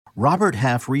Robert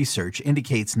Half research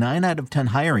indicates 9 out of 10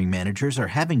 hiring managers are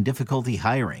having difficulty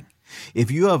hiring.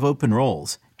 If you have open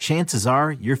roles, chances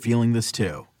are you're feeling this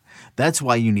too. That's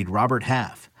why you need Robert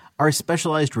Half. Our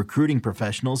specialized recruiting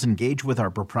professionals engage with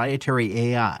our proprietary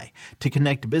AI to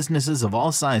connect businesses of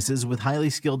all sizes with highly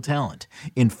skilled talent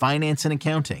in finance and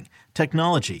accounting,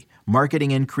 technology,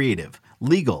 marketing and creative,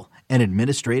 legal, and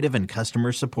administrative and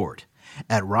customer support.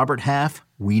 At Robert Half,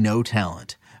 we know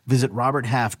talent. Visit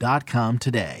roberthalf.com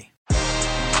today.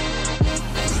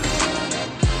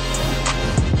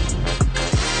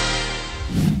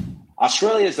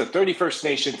 Australia is the 31st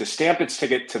nation to stamp its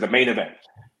ticket to the main event.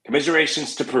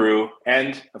 Commiserations to Peru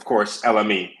and, of course,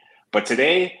 LME. But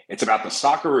today, it's about the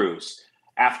Socceroos.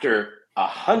 After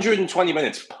 120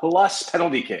 minutes plus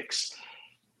penalty kicks,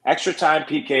 extra time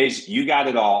PKs, you got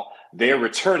it all. They're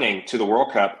returning to the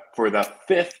World Cup for the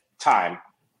 5th time.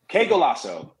 Que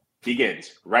Golazo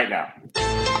begins right now.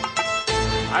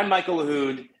 I'm Michael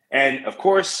Lahoud, and of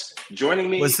course, joining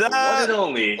me, What's up? one and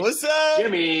only, What's up?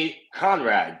 Jimmy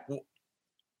Conrad.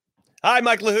 Hi,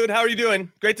 Mike Lahoud. How are you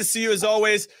doing? Great to see you as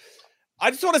always.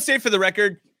 I just want to say for the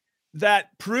record that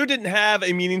Peru didn't have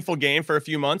a meaningful game for a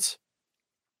few months,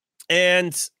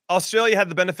 and Australia had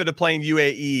the benefit of playing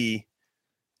UAE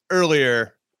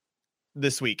earlier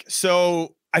this week.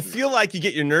 So I feel like you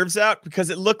get your nerves out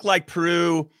because it looked like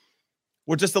Peru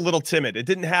were just a little timid. It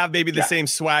didn't have maybe the same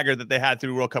swagger that they had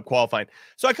through World Cup qualifying.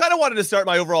 So I kind of wanted to start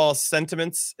my overall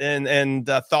sentiments and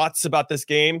thoughts about this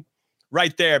game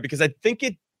right there because I think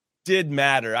it did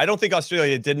matter. I don't think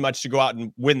Australia did much to go out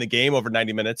and win the game over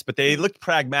 90 minutes, but they looked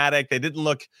pragmatic. They didn't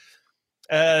look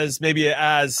let's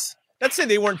say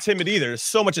they weren't timid either. There's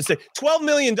so much to say. $12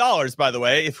 million, by the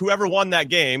way, if whoever won that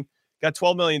game got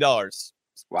 $12 million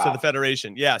to the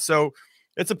Federation. Yeah, so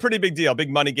it's a pretty big deal, big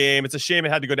money game. It's a shame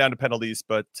it had to go down to penalties,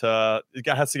 but it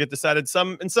has to get decided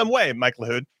in some way, Mike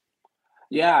Lahoud.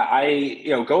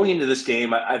 Yeah, going into this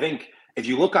game, I think if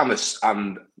you look on the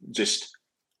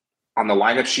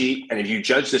lineup sheet, and if you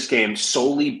judge this game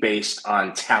solely based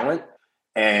on talent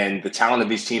and the talent of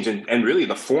these teams and really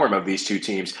the form of these two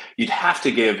teams, you'd have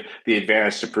to give the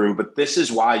advantage to Peru. But this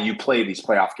is why you play these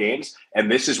playoff games.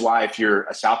 And this is why if you're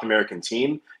a South American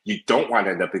team, you don't want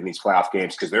to end up in these playoff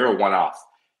games because they're a one-off.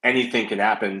 Anything can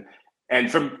happen. And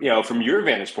from your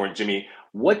vantage point, Jimmy,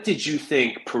 what did you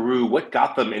think what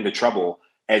got them into trouble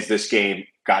as this game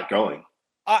got going?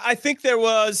 I think there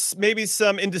was maybe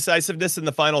some indecisiveness in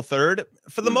the final third.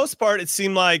 For the most part, it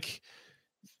seemed like,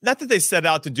 not that they set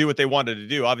out to do what they wanted to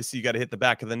do. Obviously, you got to hit the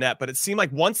back of the net. But it seemed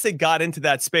like once they got into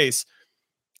that space,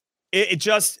 it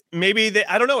just,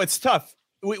 I don't know, it's tough.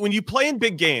 When you play in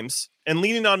big games, and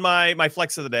leaning on my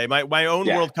flex of the day, my own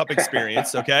World Cup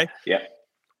experience, okay? Yeah.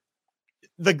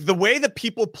 The way that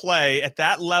people play at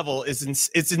that level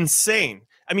it's insane.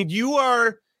 I mean,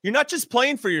 you're not just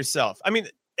playing for yourself. I mean,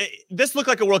 this looked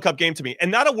like a World Cup game to me,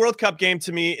 and not a World Cup game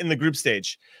to me in the group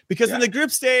stage. Because in the group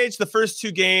stage, the first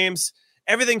two games,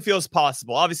 everything feels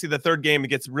possible. Obviously, the third game, it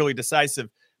gets really decisive.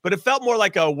 But it felt more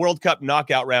like a World Cup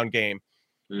knockout round game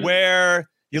where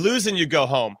you lose and you go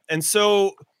home. And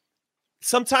so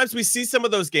sometimes we see some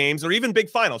of those games, or even big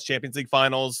finals, Champions League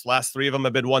finals, last 3 of them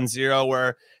have been 1-0,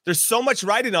 where there's so much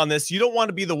riding on this. You don't want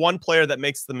to be the one player that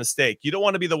makes the mistake. You don't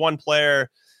want to be the one player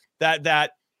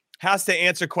that has to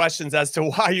answer questions as to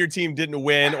why your team didn't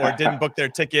win or didn't book their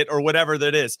ticket or whatever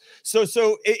that is. So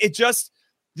it just,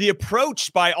 the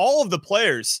approach by all of the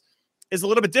players is a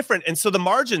little bit different. And so the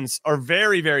margins are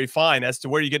very, very fine as to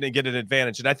where you're going to get an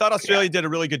advantage. And I thought Australia did a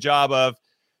really good job of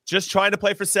just trying to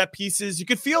play for set pieces. You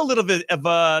could feel a little bit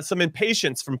of some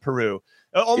impatience from Peru.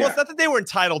 Almost not that they were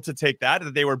entitled to take that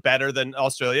they were better than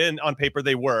Australia, and on paper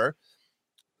they were.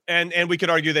 And we could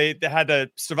argue they had to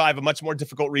survive a much more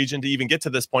difficult region to even get to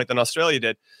this point than Australia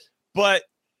did. But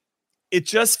it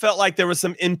just felt like there was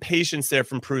some impatience there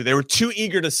from Peru. They were too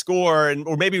eager to score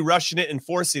or maybe rushing it and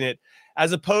forcing it,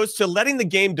 as opposed to letting the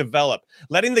game develop,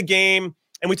 letting the game.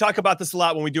 And we talk about this a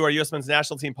lot when we do our U.S. Men's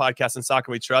National Team podcast in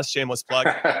Soccer We Trust, shameless plug.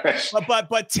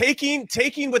 but taking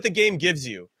what the game gives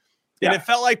you. And it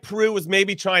felt like Peru was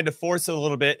maybe trying to force it a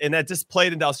little bit, and that just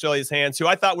played into Australia's hands, who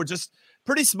I thought were just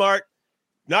pretty smart,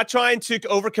 not trying to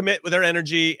overcommit with their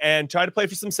energy and try to play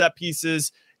for some set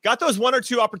pieces. Got those 1 or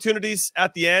 2 opportunities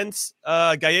at the end.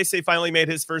 Gallese finally made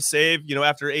his first save,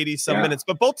 after 80-some minutes.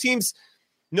 But both teams,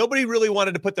 nobody really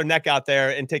wanted to put their neck out there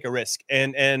and take a risk.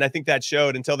 And I think that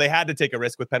showed until they had to take a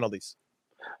risk with penalties.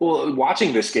 Well,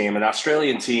 watching this game, an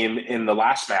Australian team in the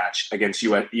last match against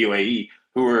UAE,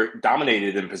 who were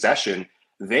dominated in possession,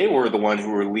 they were the one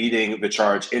who were leading the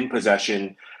charge in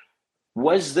possession.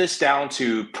 Was this down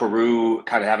to Peru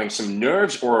kind of having some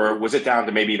nerves, or was it down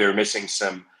to maybe they're missing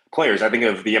some players. I think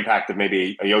of the impact of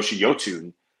maybe a Yoshi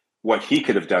Yotun, what he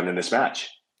could have done in this match.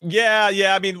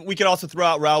 Yeah. I mean, we could also throw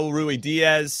out Raul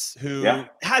Ruidiaz, who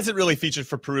hasn't really featured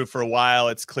for Peru for a while.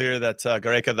 It's clear that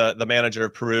Gareca, the manager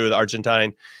of Peru, the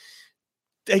Argentine,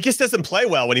 he just doesn't play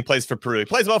well when he plays for Peru. He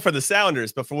plays well for the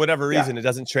Sounders, but for whatever reason, it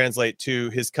doesn't translate to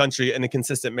his country in a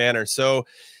consistent manner. So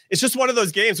it's just one of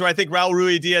those games where I think Raul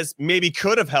Ruidiaz maybe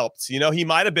could have helped. He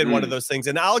might have been one of those things.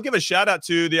 And I'll give a shout out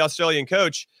to the Australian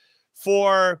coach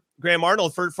for Graham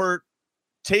Arnold for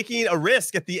taking a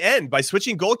risk at the end by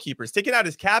switching goalkeepers, taking out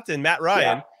his captain, Matt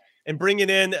Ryan, and bringing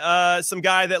in some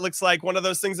guy that looks like one of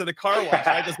those things at a car wash.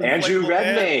 Right? Andrew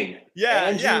Redmayne.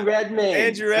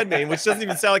 Andrew Redmayne, which doesn't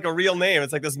even sound like a real name.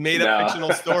 It's like this made-up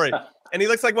fictional story. And he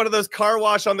looks like one of those car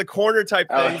wash on the corner type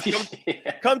things.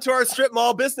 Come to our strip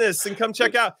mall business and come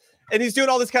check out. And he's doing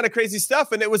all this kind of crazy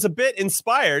stuff. And it was a bit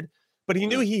inspired, but he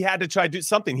knew he had to try to do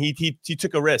something. He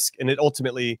took a risk, and it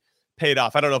ultimately paid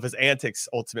off. I don't know if his antics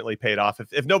ultimately paid off.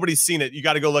 If nobody's seen it, you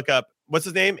got to go look up, what's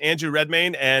his name? Andrew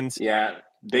Redmayne. And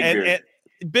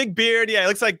Big beard. Yeah, it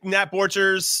looks like Nat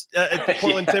Borchers,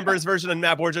 Portland Timbers version of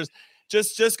Nat Borchers.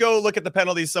 Just go look at the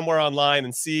penalties somewhere online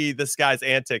and see this guy's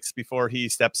antics before he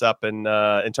steps up and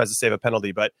tries to save a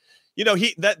penalty. But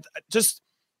the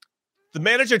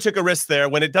manager took a risk there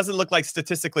when it doesn't look like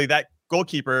statistically that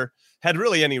goalkeeper had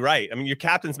really any right. I mean, your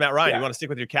captain's Matt Ryan. You want to stick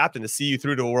with your captain to see you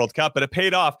through to a World Cup, but it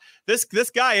paid off. This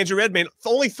guy, Andrew Redmayne,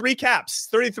 only 3 caps,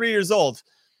 33 years old.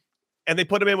 And they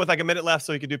put him in with like a minute left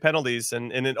so he could do penalties,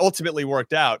 and it ultimately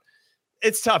worked out.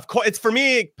 It's tough. It's for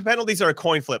me, penalties are a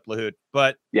coin flip, Lahoud.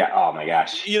 But oh my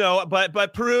gosh.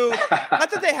 But Peru,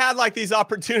 not that they had like these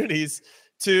opportunities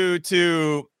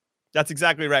to that's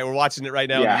exactly right. We're watching it right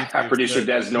now. Yeah, our producer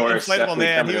Des Norris. Inflatable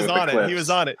man, he was on it. He was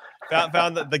on it.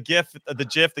 Found the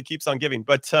GIF that keeps on giving.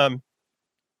 But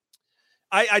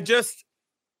I just,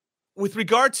 with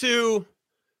regard to,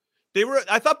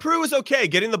 I thought Peru was okay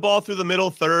getting the ball through the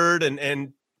middle third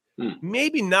and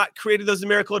maybe not created those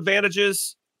numerical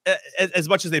advantages as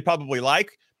much as they probably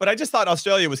like. But I just thought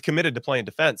Australia was committed to playing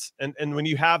defense. And when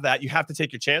you have that, you have to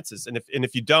take your chances. And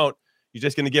if you don't, you're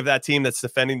just going to give that team that's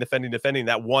defending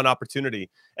that one opportunity.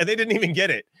 And they didn't even get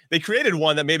it. They created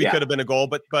one that maybe could have been a goal,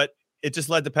 but it just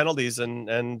led to penalties.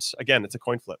 And again, it's a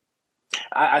coin flip.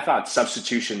 I thought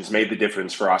substitutions made the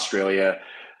difference for Australia.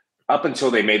 Up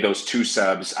until they made those 2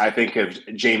 subs, I think of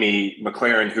Jamie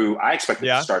McLaren, who I expected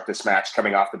to start this match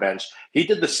coming off the bench. He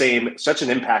did the same, such an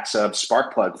impact sub,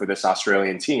 spark plug for this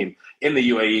Australian team in the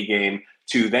UAE game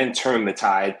to then turn the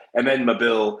tide. And then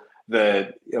Mabil,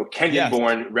 the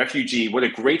Kenyan-born refugee, what a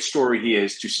great story he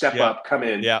is to step up, come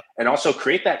in, and also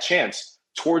create that chance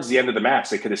towards the end of the match.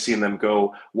 They could have seen them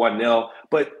go 1-0.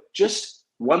 But just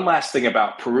one last thing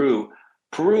about Peru,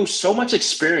 so much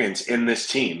experience in this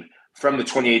team from the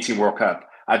 2018 World Cup.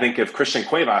 I think of Christian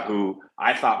Cueva, who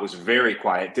I thought was very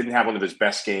quiet, didn't have one of his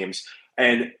best games,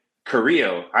 and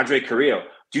Andre Carrillo.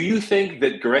 Do you think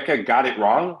that Gareca got it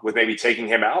wrong with maybe taking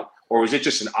him out? Or was it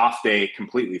just an off day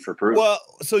completely for Peru? Well,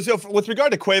 so with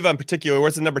regard to Cueva in particular,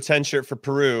 where's the number 10 shirt for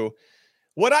Peru?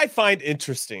 What I find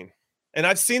interesting, and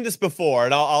I've seen this before,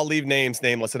 and I'll leave names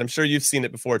nameless, and I'm sure you've seen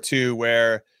it before too,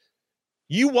 where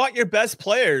you want your best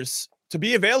players to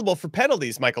be available for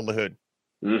penalties, Michael Lahoud.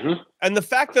 Mm-hmm. And the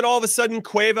fact that all of a sudden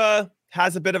Cueva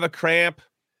has a bit of a cramp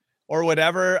or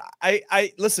whatever,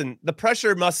 I listen, the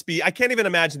pressure must be, I can't even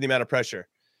imagine the amount of pressure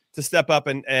to step up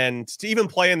and to even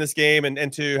play in this game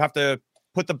and to have to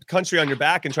put the country on your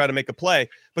back and try to make a play,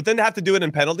 but then to have to do it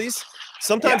in penalties.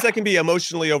 Sometimes that can be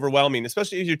emotionally overwhelming,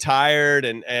 especially if you're tired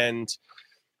and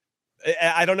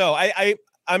I don't know.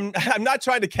 I'm not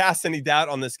trying to cast any doubt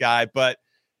on this guy, but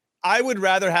I would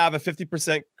rather have a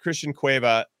 50% Christian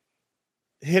Cueva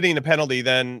hitting a penalty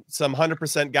than some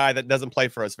 100% guy that doesn't play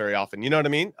for us very often. You know what I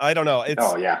mean? I don't know.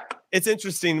 It's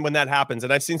interesting when that happens.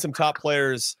 And I've seen some top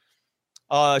players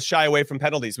shy away from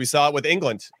penalties. We saw it with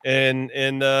England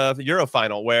in the Euro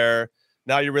final, where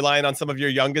now you're relying on some of your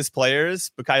youngest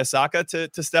players, Bukayo Saka,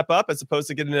 to step up, as opposed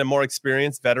to getting a more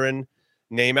experienced veteran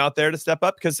name out there to step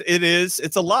up, because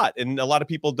it's a lot. And a lot of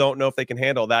people don't know if they can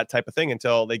handle that type of thing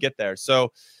until they get there.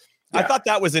 So I thought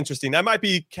that was interesting. I might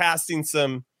be casting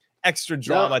some extra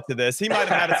drama to this. He might have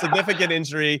had a significant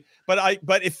injury, but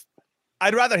if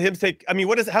I'd rather him take, I mean,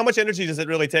 how much energy does it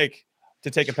really take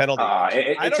to take a penalty?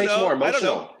 It takes more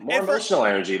emotional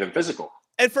energy than physical.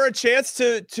 And for a chance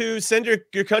to send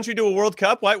your country to a World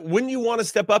Cup, why wouldn't you want to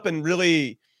step up and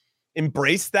really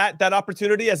embrace that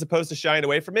opportunity as opposed to shying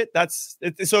away from it?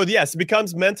 So yes, it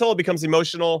becomes mental, it becomes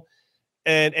emotional,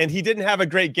 and he didn't have a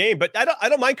great game, but I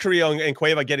don't mind Carrillo and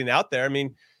Cueva getting out there. I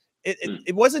mean,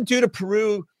 it wasn't due to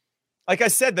Peru like I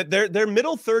said, that their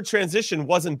middle third transition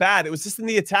wasn't bad. It was just in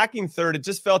the attacking third. It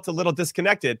just felt a little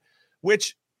disconnected,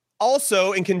 which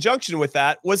also in conjunction with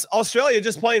that was Australia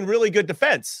just playing really good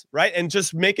defense, right? And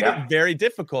just making it very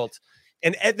difficult.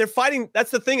 And they're fighting.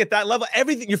 That's the thing at that level.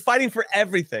 Everything you're fighting for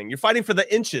everything. You're fighting for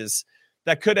the inches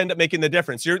that could end up making the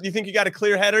difference. You think you got a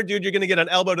clear header, dude? You're going to get an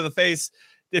elbow to the face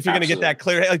if you're going to get that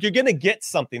clear. Like you're going to get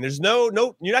something. There's no.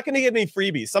 You're not going to get any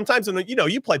freebies. Sometimes when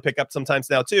you play pickup sometimes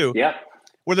now too. Yeah.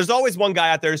 Where there's always one guy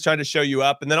out there who's trying to show you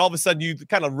up, and then all of a sudden you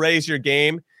kind of raise your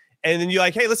game, and then you're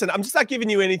like, hey, listen, I'm just not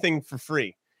giving you anything for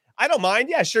free. I don't mind.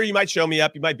 Yeah, sure, you might show me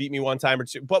up, you might beat me one time or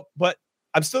two, but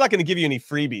I'm still not going to give you any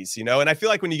freebies, you know? And I feel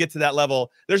like when you get to that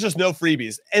level, there's just no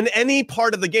freebies in any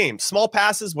part of the game, small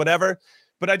passes, whatever.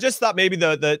 But I just thought maybe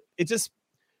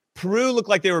Peru looked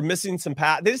like they were missing some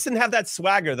pass. They just didn't have that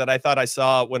swagger that I thought I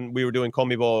saw when we were doing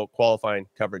CONMEBOL qualifying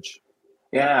coverage.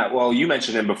 Yeah, well, you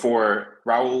mentioned him before,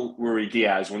 Raul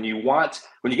Ruidiaz. When you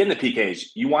get into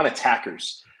PKs, you want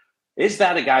attackers. Is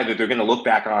that a guy that they're going to look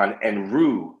back on and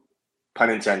rue, pun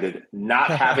intended,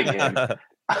 not having him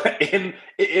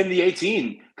in the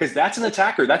 18? Because that's an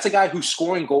attacker. That's a guy who's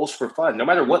scoring goals for fun. No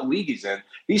matter what league he's in,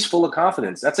 he's full of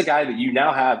confidence. That's a guy that you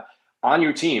now have on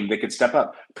your team that could step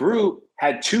up. Peru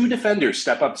had 2 defenders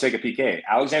step up to take a PK.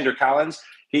 Alexander Collins,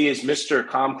 he is Mr.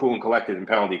 Calm, Cool, and Collected in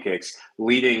penalty kicks,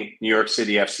 leading New York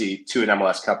City FC to an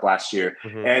MLS Cup last year.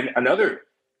 Mm-hmm. And another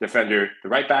defender, the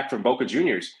right back from Boca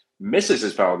Juniors, misses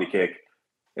his penalty kick.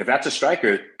 If that's a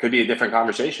striker, it could be a different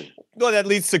conversation. Well, that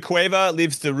leads to Cueva, it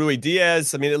leads to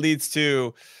Ruidiaz. I mean, it leads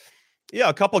to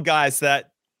a couple guys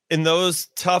that in those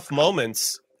tough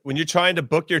moments, when you're trying to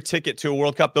book your ticket to a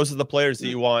World Cup, those are the players that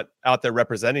you want out there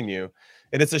representing you.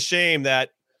 And it's a shame that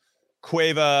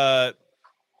Cueva,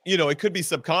 it could be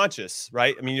subconscious,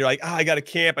 right? I mean, you're like, I got to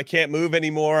camp. I can't move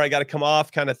anymore. I got to come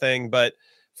off kind of thing. But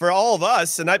for all of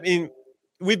us, and I mean,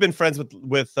 we've been friends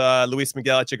with Luis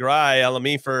Miguel Echegaray,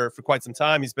 LME, for quite some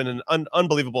time. He's been an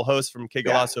unbelievable host from Que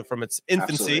Golazo from its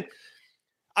infancy. Absolutely.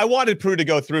 I wanted Peru to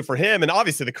go through for him, and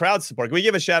obviously the crowd support. Can we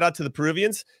give a shout out to the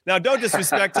Peruvians? Now, don't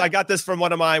disrespect. I got this from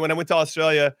when I went to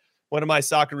Australia, one of my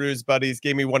Socceroos buddies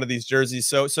gave me one of these jerseys.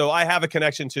 So I have a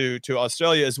connection to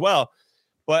Australia as well.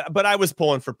 But I was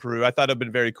pulling for Peru. I thought it'd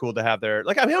been very cool to have their,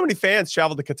 how many fans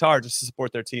traveled to Qatar just to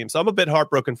support their team? So I'm a bit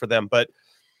heartbroken for them, but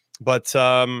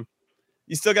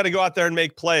you still got to go out there and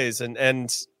make plays. And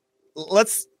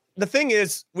the thing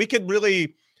is, we could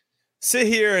really sit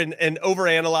here and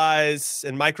overanalyze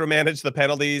and micromanage the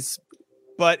penalties.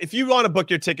 But if you want to book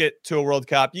your ticket to a World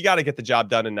Cup, you got to get the job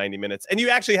done in 90 minutes. And you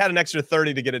actually had an extra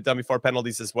 30 to get it done before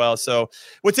penalties as well. So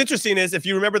what's interesting is if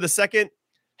you remember the second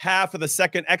half of the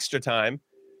second extra time,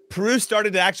 Peru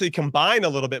started to actually combine a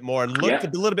little bit more and looked a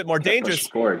little bit more dangerous.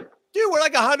 Dude, we're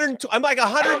like 100. I'm like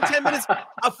 110 minutes.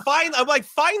 I'm like,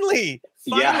 finally,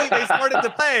 they started to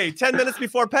play 10 minutes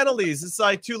before penalties. It's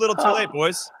like too little, too late,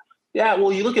 boys. Yeah,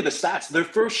 well, you look at the stats. Their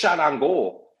first shot on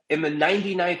goal in the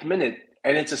 99th minute,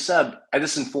 and it's a sub,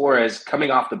 Edison Flores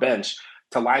coming off the bench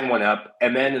to line one up.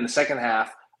 And then in the second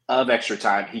half of extra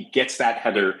time, he gets that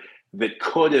header that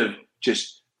could have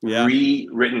just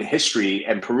rewritten history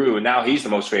and Peru. And now he's the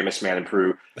most famous man in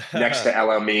Peru next to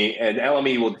LME. And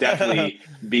LME will definitely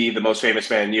be the most famous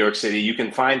man in New York City. You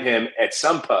can find him at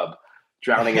some pub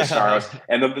drowning his sorrows.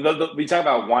 And we talk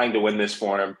about wanting to win this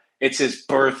for him. It's his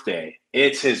birthday.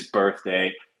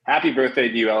 Happy birthday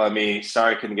to you, LME.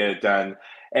 Sorry I couldn't get it done.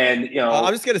 And,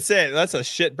 I'm just going to say that's a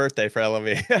shit birthday for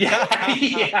LME.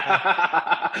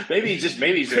 yeah. Maybe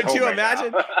he's Could you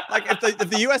imagine? Like if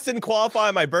the U.S. didn't qualify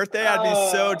on my birthday, I'd be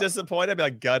so disappointed. I'd be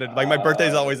like gutted. Like my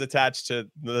birthday's always attached to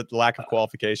the lack of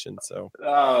qualification. So.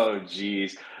 Oh,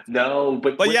 geez. No,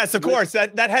 but yes, of course,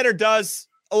 that header does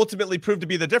ultimately prove to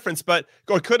be the difference,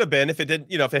 or could have been if it didn't,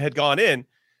 if it had gone in.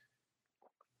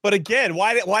 But again,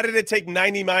 why did it take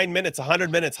 99 minutes,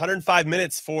 100 minutes, 105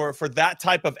 minutes for that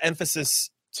type of emphasis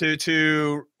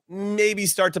to maybe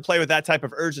start to play with that type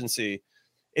of urgency?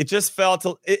 It just felt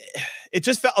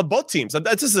both teams.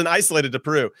 This isn't isolated to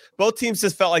Peru. Both teams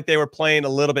just felt like they were playing a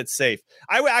little bit safe.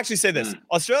 I would actually say this: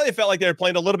 Australia felt like they were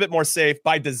playing a little bit more safe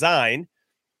by design,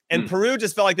 and Peru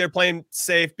just felt like they were playing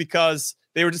safe because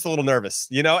they were just a little nervous.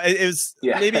 It was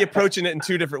maybe approaching it in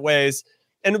two different ways.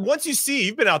 And once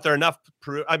you've been out there enough,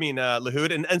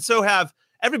 Lahoud, and so have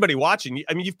everybody watching.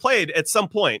 I mean, you've played at some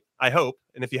point, I hope.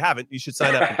 And if you haven't, you should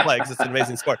sign up and play because it's an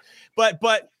amazing sport.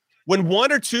 But when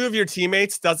one or two of your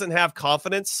teammates doesn't have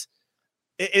confidence,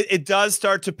 it does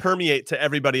start to permeate to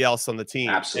everybody else on the team.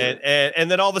 Absolutely.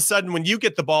 And then all of a sudden, when you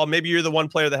get the ball, maybe you're the one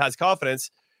player that has confidence.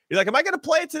 You're like, am I going to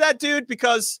play it to that dude?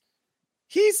 Because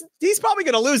he's probably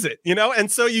going to lose it,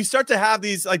 And so you start to have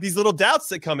these little doubts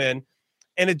that come in.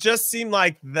 And it just seemed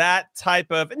like that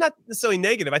type of, not necessarily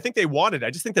negative. I think they wanted it.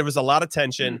 I just think there was a lot of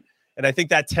tension. And I think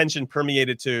that tension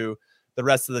permeated to the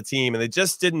rest of the team. And they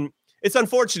just didn't. It's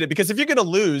unfortunate because if you're going to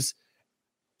lose,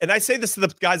 and I say this to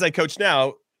the guys I coach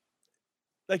now,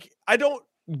 like,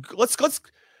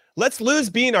 let's lose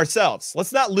being ourselves.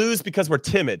 Let's not lose because we're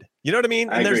timid. You know what I mean?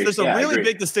 And there's a really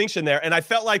big distinction there. And I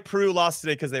felt like Peru lost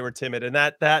today because they were timid. And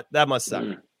that must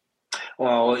suck.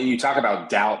 Well, you talk about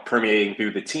doubt permeating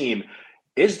through the team.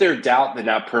 Is there doubt that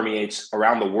now permeates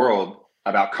around the world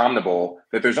about CONMEBOL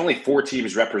that there's only 4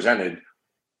 teams represented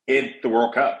in the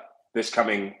World Cup this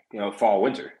coming, fall,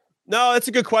 winter? No, that's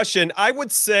a good question. I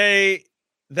would say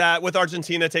that with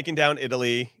Argentina taking down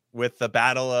Italy, with the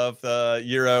battle of the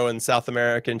Euro and South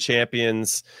American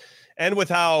champions, and with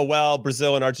how well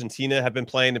Brazil and Argentina have been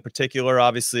playing in particular,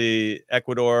 obviously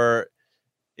Ecuador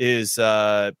is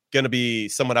going to be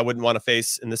someone I wouldn't want to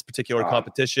face in this particular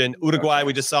competition. Uruguay,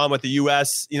 we just saw them with the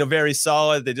U.S., very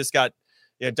solid. They just got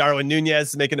Darwin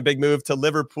Nunez making a big move to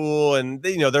Liverpool, and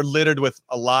they're littered with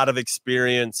a lot of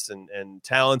experience and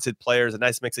talented players, a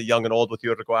nice mix of young and old with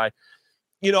Uruguay.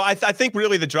 I think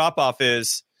really the drop-off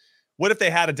is, what if they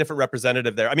had a different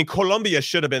representative there? I mean, Colombia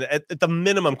should have been, at the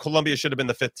minimum, Colombia should have been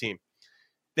the 5th team.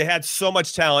 They had so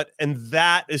much talent, and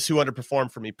that is who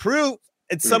underperformed for me. Peru,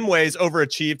 in some ways,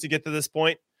 overachieved to get to this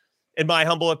point, in my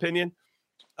humble opinion.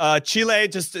 Chile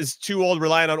just is too old,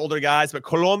 relying on older guys, but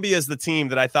Colombia is the team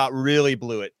that I thought really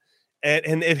blew it.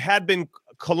 And it had been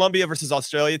Colombia versus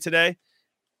Australia today,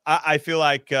 I feel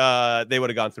like they would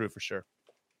have gone through for sure.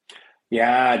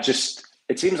 Yeah,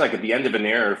 it seems like at the end of an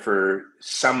era for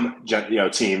some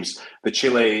teams, the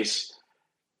Chiles,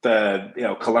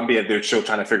 the Colombia, they're still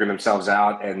trying to figure themselves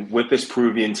out. And with this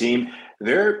Peruvian team,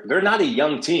 they're not a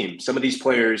young team. Some of these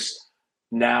players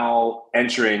now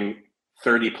entering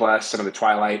 30 plus, some of the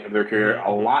twilight of their career,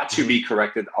 a lot to be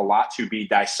corrected, a lot to be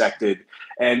dissected.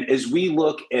 And as we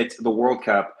look at the World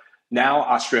Cup, now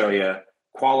Australia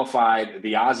qualified,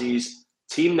 the Aussies,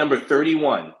 team number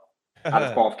 31 out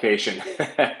of qualification.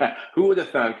 Who would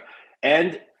have thunk?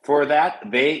 And for that,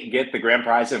 they get the grand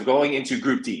prize of going into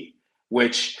Group D,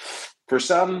 which for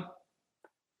some,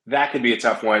 that could be a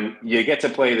tough one. You get to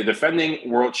play the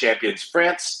defending world champions,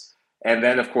 France, and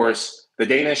then, of course, the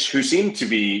Danish, who seem to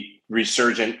be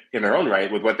resurgent in their own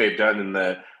right with what they've done in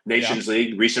the Nations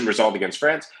League, recent result against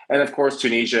France, and, of course,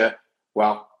 Tunisia.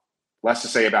 Well, less to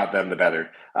say about them, the better.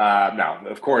 No,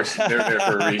 of course, they're there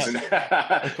for a reason.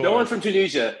 No one from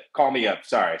Tunisia, call me up.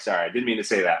 Sorry. I didn't mean to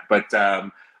say that.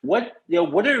 But what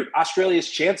are Australia's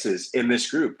chances in this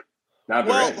group?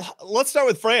 Well, let's start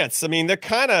with France. I mean, they're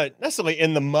kind of necessarily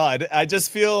in the mud. I just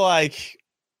feel like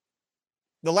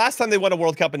the last time they won a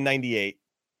World Cup in '98,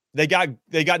 they got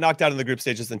knocked out in the group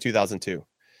stages in 2002.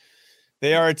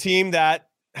 They are a team that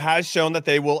has shown that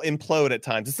they will implode at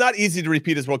times. It's not easy to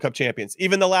repeat as World Cup champions.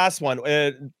 Even the last one,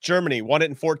 Germany won it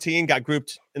in 2014, got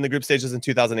grouped in the group stages in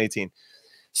 2018.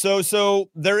 So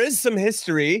there is some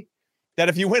history that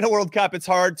if you win a World Cup, it's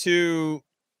hard to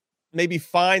maybe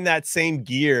find that same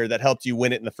gear that helped you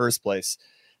win it in the first place.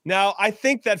 Now, I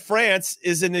think that France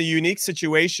is in a unique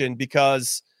situation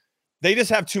because they just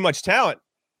have too much talent.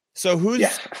 So who's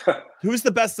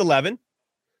the best 11?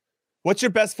 What's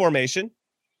your best formation?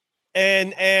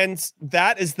 And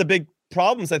that is the big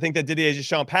problems I think that Didier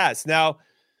Deschamps has. Now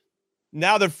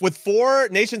they're with 4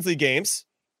 Nations League games.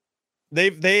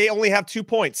 They only have 2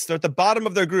 points. They're at the bottom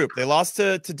of their group. They lost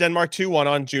to Denmark 2-1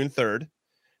 on June 3rd.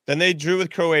 Then they drew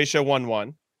with Croatia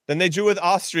 1-1. Then they drew with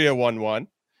Austria 1-1.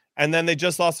 And then they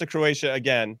just lost to Croatia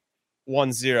again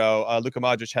 1-0. Luka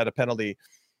Modric had a penalty,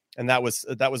 and that was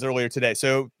earlier today.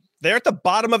 So they're at the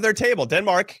bottom of their table.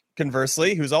 Denmark,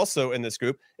 conversely, who's also in this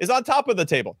group, is on top of the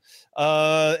table.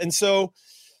 And so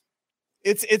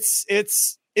it's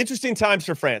interesting times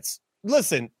for France.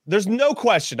 Listen, there's no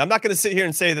question. I'm not going to sit here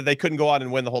and say that they couldn't go on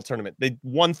and win the whole tournament. They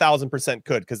 1,000%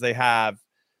 could, because they have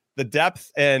the depth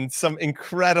and some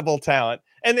incredible talent,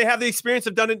 and they have the experience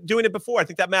of doing it before. I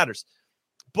think that matters.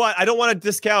 But I don't want to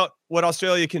discount what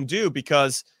Australia can do,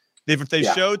 because they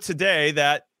showed today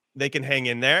that they can hang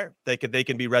in there. They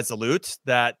can be resolute,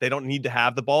 that they don't need to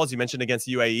have the ball. As you mentioned against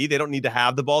UAE, they don't need to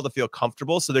have the ball to feel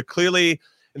comfortable. So they're clearly,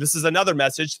 and this is another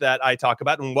message that I talk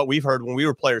about and what we've heard when we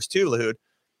were players too, Lahoud,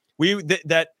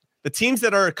 that the teams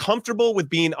that are comfortable with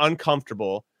being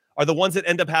uncomfortable are the ones that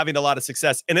end up having a lot of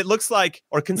success. And it looks like,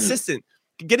 or consistent,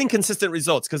 getting consistent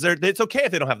results, because it's okay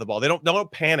if they don't have the ball. They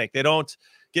don't panic. They don't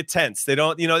get tense. They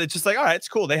don't, it's just like, all right, it's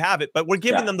cool. They have it, but we're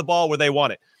giving them the ball where they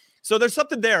want it. So there's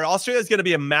something there. Australia is going to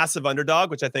be a massive underdog,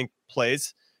 which I think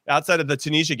plays outside of the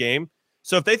Tunisia game.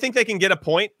 So if they think they can get a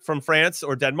point from France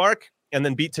or Denmark, and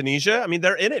then beat Tunisia, I mean,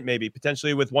 they're in it maybe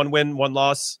potentially with 1 win, 1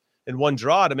 loss, and 1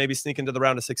 draw to maybe sneak into the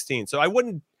round of 16. So I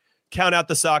wouldn't count out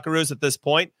the Socceroos at this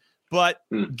point. But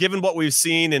given what we've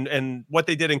seen and what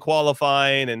they did in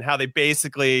qualifying and how they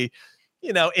basically,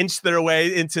 inched their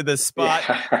way into the spot,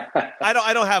 I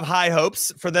don't have high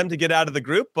hopes for them to get out of the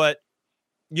group. But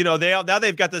now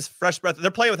they've got this fresh breath.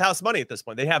 They're playing with house money at this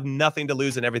point. They have nothing to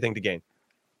lose and everything to gain.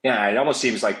 Yeah, it almost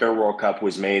seems like their World Cup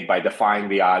was made by defying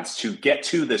the odds to get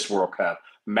to this World Cup.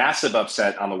 Massive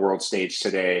upset on the world stage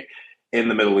today in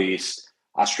the Middle East.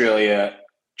 Australia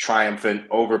triumphant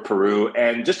over Peru.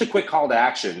 And just a quick call to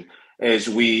action as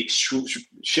we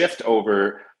shift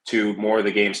over to more of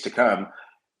the games to come.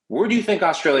 Where do you think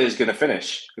Australia is going to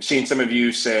finish? I've seen some of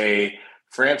you say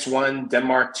France 1,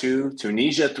 Denmark 2,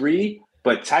 Tunisia 3,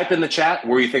 but type in the chat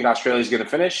where you think Australia is going to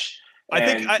finish.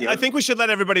 I think we should let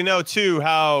everybody know, too,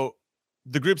 how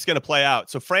the group's going to play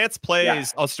out. So France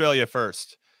plays Australia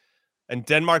first, and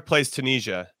Denmark plays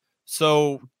Tunisia.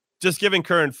 So just given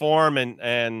current form,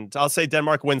 and I'll say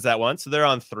Denmark wins that one, so they're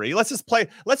on 3. Let's just play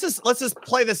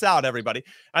this out, everybody.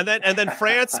 And then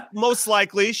France most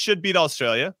likely should beat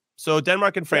Australia. So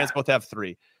Denmark and France both have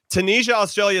 3. Tunisia,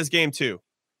 Australia is game 2.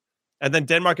 And then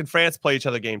Denmark and France play each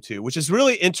other game 2, which is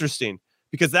really interesting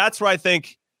because that's where I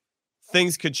think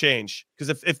things could change. Because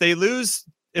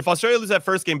if Australia lose that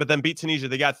first game, but then beat Tunisia,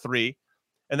 they got 3.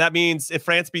 And that means if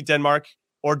France beat Denmark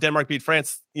or Denmark beat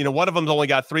France, one of them's only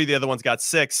got 3, the other one's got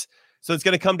 6. So it's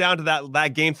going to come down to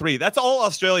that game 3. That's all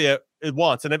Australia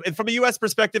wants. And from a U.S.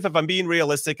 perspective, if I'm being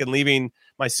realistic and leaving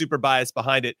my super bias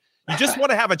behind it, you just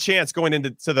want to have a chance going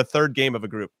into the third game of a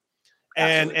group.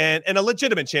 And a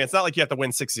legitimate chance, not like you have to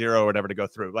win 6-0 or whatever to go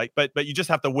through. But you just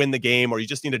have to win the game, or you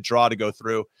just need a draw to go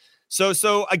through.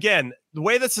 So again, the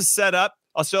way this is set up,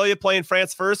 Australia playing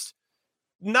France first,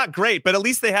 not great, but at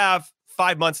least they have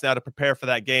 5 months now to prepare for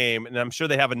that game. And I'm sure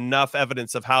they have enough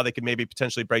evidence of how they could maybe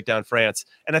potentially break down France.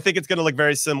 And I think it's going to look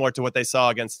very similar to what they saw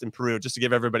against in Peru, just to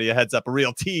give everybody a heads up, a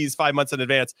real tease 5 months in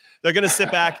advance. They're going to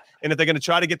sit back, and if they're going to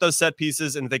try to get those set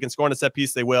pieces, and if they can score on a set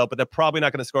piece, they will, but they're probably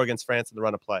not going to score against France in the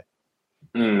run of play.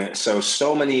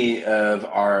 So many of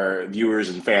our viewers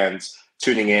and fans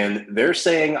tuning in, they're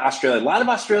saying Australia, a lot of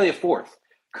Australia 4th,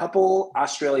 couple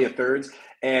Australia 3rds.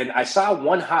 And I saw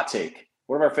one hot take.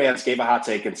 One of our fans gave a hot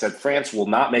take and said France will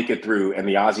not make it through and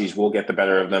the Aussies will get the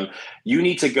better of them. You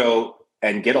need to go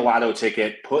and get a lotto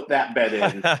ticket, put that bet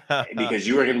in because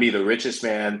you are going to be the richest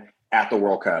man at the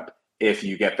World Cup if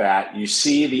you get that. You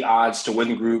see the odds to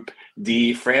win Group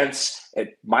D, France at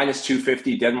minus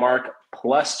 250, Denmark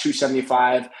plus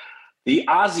 275, the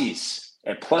Aussies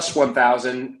at plus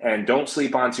 1,000, and don't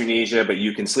sleep on Tunisia, but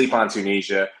you can sleep on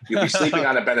Tunisia. You'll be sleeping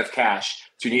on a bet of cash.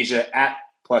 Tunisia at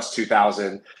plus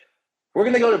 2,000. We're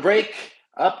going to go to break.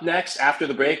 Up next, after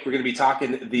the break, we're going to be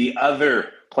talking the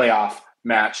other playoff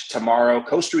match tomorrow,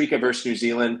 Costa Rica versus New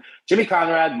Zealand. Jimmy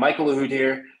Conrad, Michael Lahoud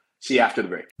here. See you after the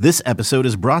break. This episode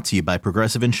is brought to you by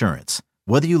Progressive Insurance.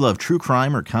 Whether you love true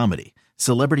crime or comedy,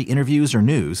 celebrity interviews or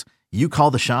news, you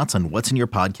call the shots on what's in your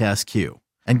podcast queue.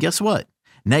 And guess what?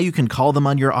 Now you can call them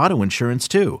on your auto insurance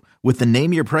too with the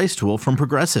Name Your Price tool from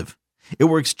Progressive. It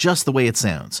works just the way it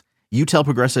sounds. You tell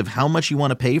Progressive how much you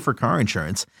want to pay for car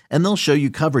insurance, and they'll show you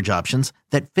coverage options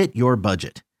that fit your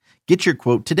budget. Get your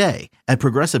quote today at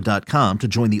Progressive.com to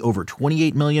join the over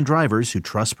 28 million drivers who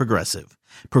trust Progressive.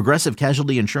 Progressive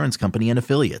Casualty Insurance Company and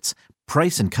Affiliates.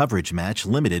 Price and coverage match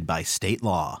limited by state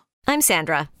law. I'm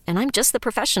Sandra, and I'm just the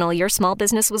professional your small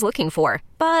business was looking for.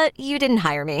 But you didn't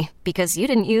hire me because you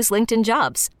didn't use LinkedIn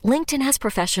Jobs. LinkedIn has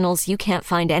professionals you can't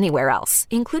find anywhere else,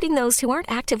 including those who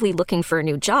aren't actively looking for a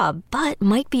new job, but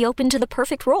might be open to the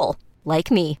perfect role, like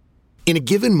me. In a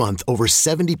given month, over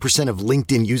 70% of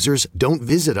LinkedIn users don't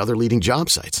visit other leading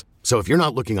job sites. So if you're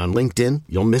not looking on LinkedIn,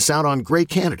 you'll miss out on great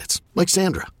candidates like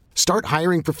Sandra. Start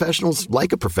hiring professionals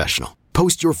like a professional.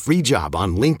 Post your free job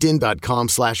on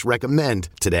linkedin.com/recommend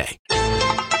today.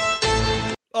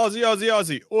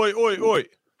 Aussie. Oi.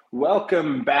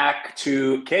 Welcome back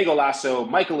to Que Golazo,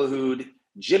 Michael Lahoud,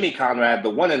 Jimmy Conrad, the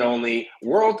one and only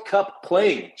World Cup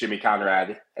playing Jimmy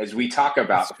Conrad, as we talk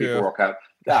about the FIFA World Cup.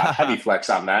 God, heavy flex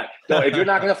on that. So if you're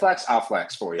not going to flex, I'll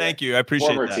flex for you. Thank you. I appreciate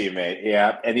Former that. teammate,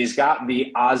 yeah. And he's got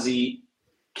the Aussie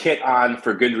kit on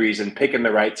for good reason, picking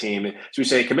the right team. So we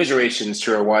say commiserations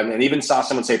to our one, and even saw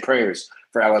someone say prayers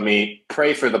for LME.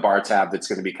 Pray for the bar tab that's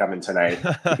going to be coming tonight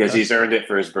because he's earned it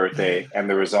for his birthday and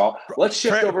the result. Let's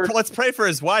shift over. Let's pray for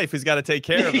his wife who's got to take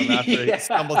care of him after he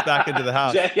stumbles back into the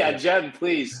house. Jen,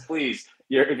 please. If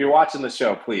you're watching the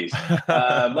show, please.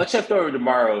 Let's shift over to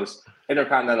tomorrow's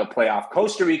Intercontinental Playoff.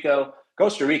 Costa Rica.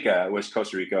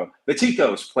 The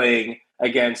Ticos playing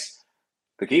against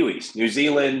the Kiwis. New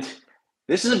Zealand.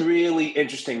 This is a really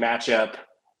interesting matchup.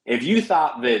 If you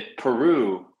thought that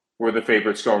Peru were the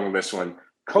favorites going in this one,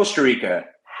 Costa Rica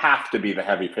have to be the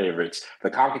heavy favorites. The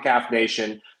CONCACAF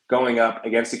nation going up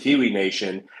against the Kiwi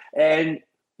nation. And,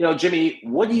 Jimmy,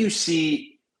 what do you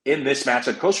see in this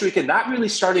matchup? Costa Rica not really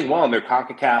starting well in their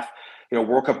CONCACAF,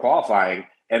 World Cup qualifying,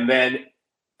 and then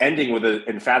ending with an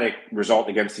emphatic result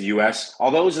against the U.S.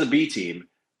 Although it was the B team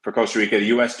for Costa Rica, the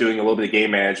U.S. doing a little bit of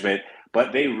game management,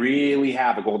 but they really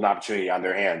have a golden opportunity on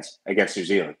their hands against New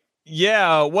Zealand.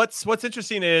 Yeah, what's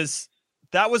interesting is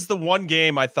that was the one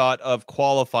game I thought of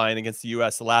qualifying against the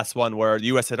U.S., the last one where the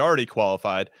U.S. had already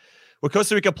qualified, where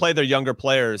Costa Rica played their younger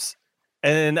players.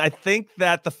 And I think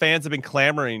that the fans have been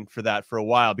clamoring for that for a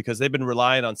while because they've been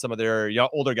relying on some of their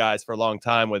older guys for a long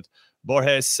time with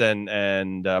Borges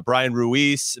and Brian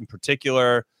Ruiz in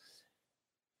particular.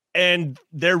 And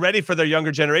they're ready for their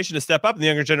younger generation to step up. And the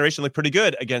younger generation looked pretty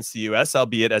good against the U.S.,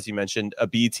 albeit, as you mentioned, a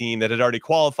B team that had already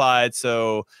qualified.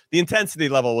 So the intensity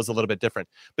level was a little bit different.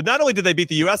 But not only did they beat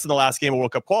the U.S. in the last game of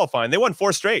World Cup qualifying, they won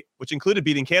 4 straight, which included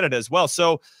beating Canada as well.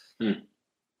 So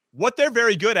what they're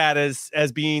very good at is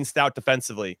as being stout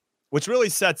defensively, which really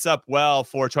sets up well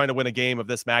for trying to win a game of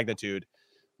this magnitude,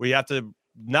 where you have to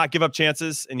not give up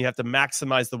chances and you have to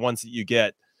maximize the ones that you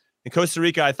get. And Costa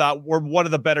Rica, I thought, were one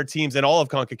of the better teams in all of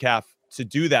CONCACAF to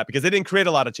do that because they didn't create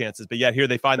a lot of chances. But yet here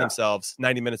they find themselves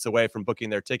 90 minutes away from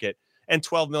booking their ticket and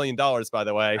 $12 million, by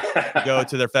the way, to go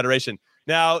to their federation.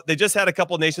 Now, they just had a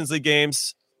couple of Nations League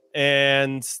games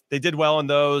and they did well in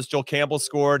those. Joel Campbell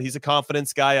scored. He's a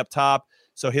confidence guy up top.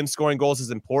 So him scoring goals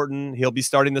is important. He'll be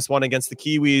starting this one against the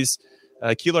Kiwis.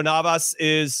 Keylor Navas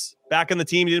is back on the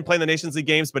team. He didn't play in the Nations League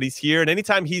games, but he's here. And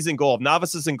anytime he's in goal, if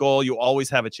Navas is in goal, you always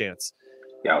have a chance.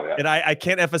 Yeah. And I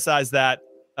can't emphasize that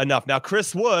enough. Now,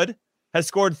 Chris Wood has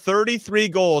scored 33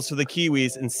 goals for the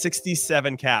Kiwis in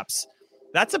 67 caps.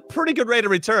 That's a pretty good rate of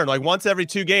return. Like once every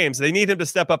 2 games, they need him to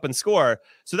step up and score.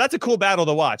 So that's a cool battle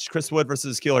to watch, Chris Wood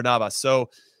versus Keylor Navas. So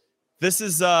this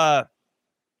is going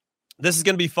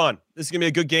to be fun. This is going to be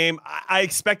a good game. I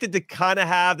expect it to kind of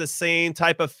have the same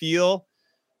type of feel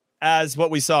as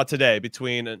what we saw today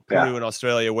between Peru and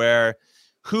Australia, where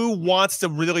who wants to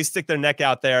really stick their neck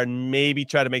out there and maybe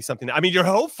try to make something? I mean, you're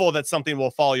hopeful that something will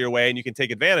fall your way and you can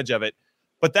take advantage of it,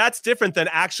 but that's different than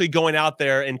actually going out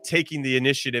there and taking the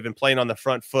initiative and playing on the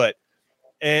front foot.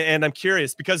 And I'm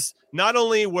curious because not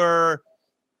only were,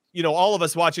 all of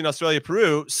us watching Australia,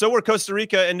 Peru, so were Costa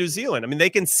Rica and New Zealand. I mean, they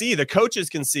can see, the coaches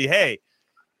can see, hey,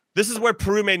 this is where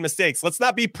Peru made mistakes. Let's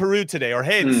not be Peru today. Or,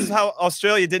 hey, this is how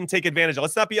Australia didn't take advantage of.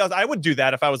 Let's not be us. I would do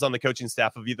that if I was on the coaching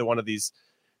staff of either one of these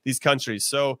countries.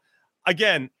 So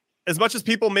again, as much as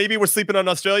people maybe were sleeping on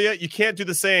Australia, you can't do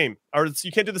the same, or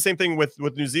you can't do the same thing with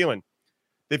New Zealand.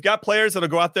 They've got players that'll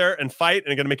go out there and fight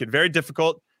and are going to make it very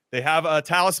difficult. They have a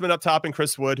talisman up top in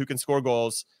Chris Wood who can score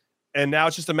goals. And now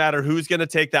it's just a matter who's going to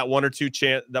take that one or two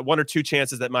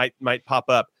chances that might pop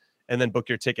up and then book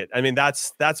your ticket. I mean,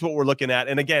 that's what we're looking at.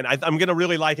 And again, I'm going to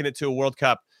really liken it to a World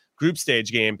Cup group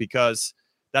stage game because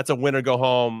that's a win or go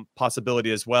home possibility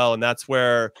as well. And that's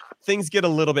where things get a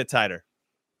little bit tighter.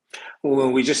 Well,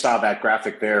 we just saw that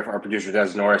graphic there for our producer,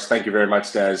 Des Norris. Thank you very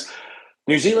much, Des.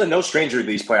 New Zealand, no stranger to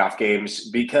these playoff games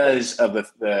because of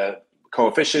the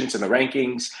coefficients and the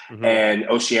rankings and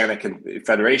Oceanic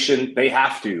Federation. They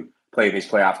have to play these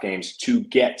playoff games to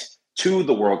get to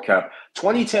the World Cup.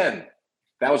 2010,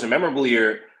 that was a memorable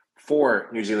year for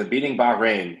New Zealand, beating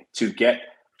Bahrain to get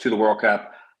to the World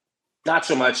Cup. Not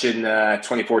so much in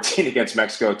 2014 against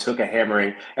Mexico, took a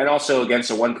hammering, and also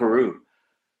against Peru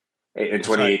in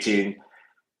 2018. Right.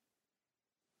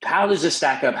 How does this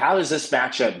stack up? How is this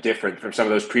matchup different from some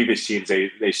of those previous teams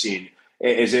they've seen?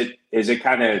 Is it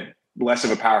kind of less of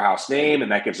a powerhouse name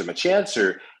and that gives them a chance,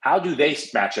 or how do they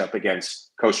match up against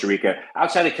Costa Rica?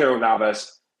 Outside of Keylor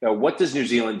Navas, what does New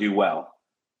Zealand do well?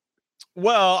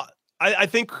 Well, I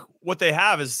think what they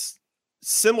have is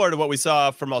similar to what we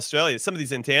saw from Australia, some of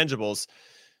these intangibles,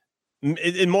 and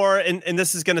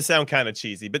this is going to sound kind of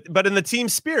cheesy, but in the team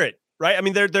spirit, right? I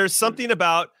mean, there's something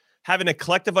about having a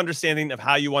collective understanding of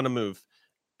how you want to move.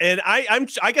 And I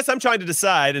guess I'm trying to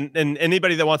decide, and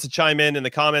anybody that wants to chime in the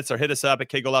comments or hit us up at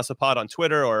KGolasoPod on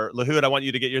Twitter or Lahoud, I want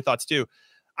you to get your thoughts too.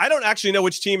 I don't actually know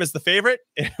which team is the favorite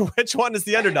and which one is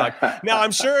the underdog. Now,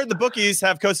 I'm sure the bookies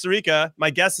have Costa Rica. My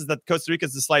guess is that Costa Rica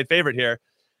is the slight favorite here.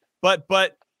 But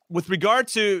with regard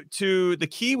to the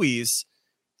Kiwis,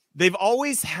 they've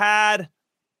always had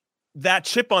that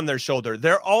chip on their shoulder.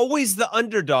 They're always the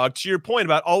underdog, to your point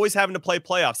about always having to play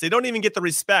playoffs. They don't even get the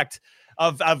respect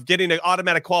of getting an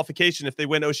automatic qualification if they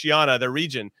win Oceania, their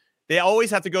region. They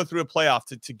always have to go through a playoff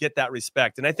to get that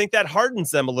respect. And I think that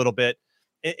hardens them a little bit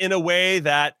in a way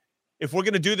that if we're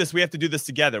going to do this, we have to do this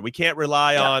together. We can't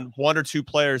rely on one or two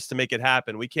players to make it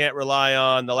happen. We can't rely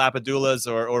on the Lapadulas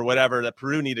or whatever that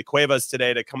Peru needed, Cuevas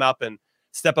today, to come up and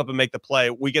step up and make the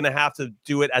play. We're going to have to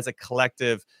do it as a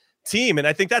collective team. And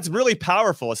I think that's really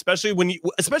powerful, especially when you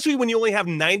only have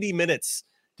 90 minutes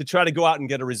to try to go out and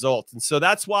get a result. And so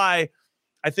that's why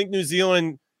I think New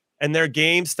Zealand and their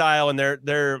game style and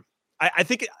I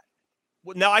think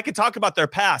now I could talk about their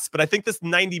past, but I think this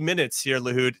 90 minutes here,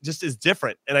 Lahoud, just is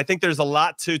different. And I think there's a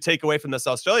lot to take away from this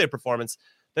Australia performance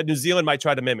that New Zealand might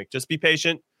try to mimic. Just be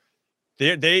patient.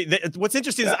 What's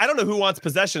interesting is I don't know who wants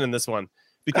possession in this one,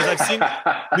 because I've seen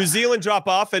New Zealand drop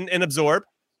off and absorb,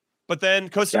 but then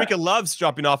Costa Rica loves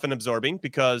dropping off and absorbing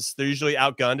because they're usually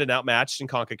outgunned and outmatched in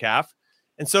CONCACAF.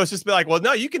 And so it's just be like, well,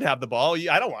 no, you can have the ball.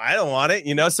 I don't want it,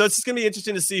 So it's just going to be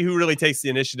interesting to see who really takes the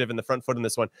initiative in the front foot in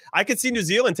this one. I could see New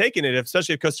Zealand taking it,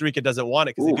 especially if Costa Rica doesn't want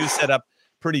it, because they do set up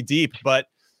pretty deep. But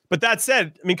that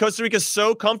said, I mean, Costa Rica is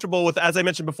so comfortable with, as I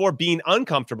mentioned before, being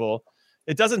uncomfortable.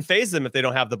 It doesn't faze them if they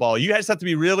don't have the ball. You guys have to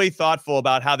be really thoughtful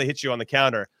about how they hit you on the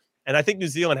counter. And I think New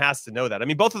Zealand has to know that. I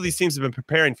mean, both of these teams have been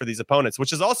preparing for these opponents,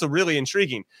 which is also really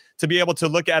intriguing to be able to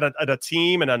look at a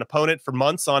team and an opponent for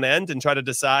months on end and try to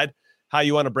decide how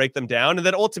you want to break them down. And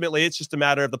then ultimately it's just a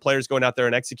matter of the players going out there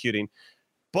and executing.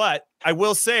 But I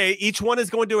will say each one is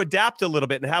going to adapt a little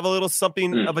bit and have a little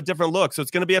something of a different look. So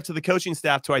it's going to be up to the coaching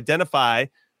staff to identify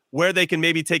where they can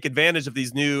maybe take advantage of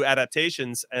these new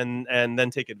adaptations and then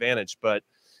take advantage. But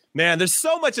man, there's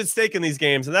so much at stake in these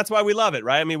games, and that's why we love it,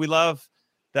 right? I mean, we love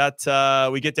that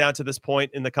we get down to this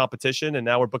point in the competition, and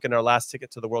now we're booking our last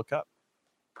ticket to the World Cup.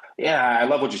 Yeah, I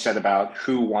love what you said about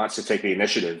who wants to take the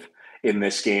initiative in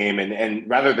this game. And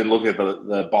rather than look at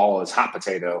the ball as hot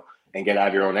potato and get out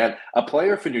of your own end, a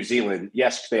player for New Zealand,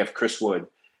 yes, they have Chris Wood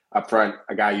up front,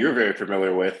 a guy you're very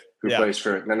familiar with who plays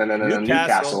for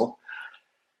Newcastle.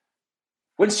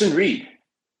 Winston Reid.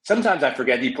 Sometimes I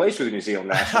forget he plays for the New Zealand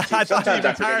national team. Sometimes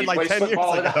I forget he plays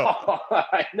football at all.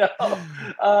 I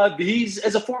know. He's,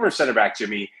 as a former center back,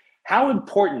 Jimmy, how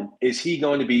important is he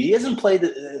going to be? He hasn't played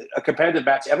a competitive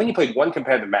match. I think he played one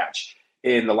competitive match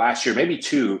in the last year, maybe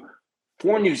two,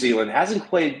 for New Zealand. Hasn't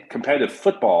played competitive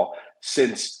football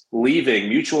since leaving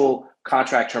mutual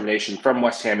contract termination from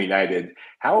West Ham United.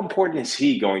 How important is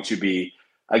he going to be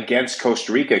against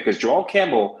Costa Rica? Because Joel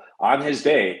Campbell, on his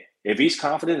day, if he's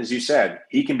confident, as you said,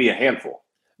 he can be a handful.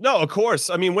 No, of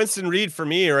course. I mean, Winston Reid, for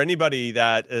me, or anybody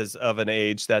that is of an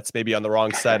age that's maybe on the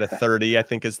wrong side of 30, I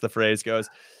think as the phrase goes,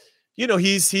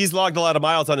 he's logged a lot of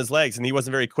miles on his legs, and he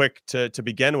wasn't very quick to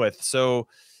begin with. So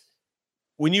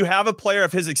when you have a player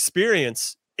of his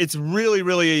experience, it's really,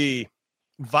 really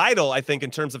vital, I think, in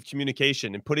terms of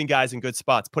communication and putting guys in good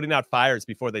spots. Putting out fires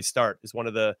before they start is one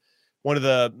of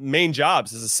the main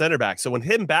jobs as a center back. So when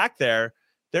him back there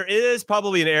is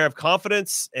probably an air of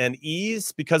confidence and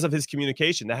ease because of his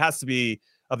communication. That has to be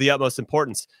of the utmost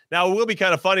importance. Now, it will be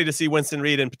kind of funny to see Winston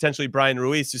Reid and potentially Brian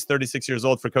Ruiz, who's 36 years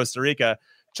old for Costa Rica,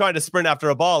 trying to sprint after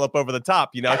a ball up over the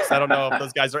top, because I don't know if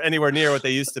those guys are anywhere near what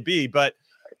they used to be. But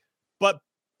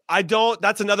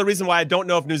that's another reason why I don't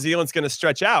know if New Zealand's going to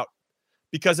stretch out,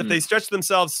 because if they stretch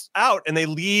themselves out and they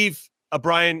leave a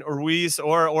Brian Ruiz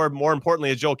or more importantly,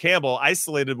 a Joel Campbell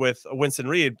isolated with a Winston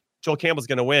Reid, Joel Campbell's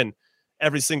going to win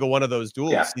every single one of those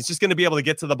duels. Yeah. He's just going to be able to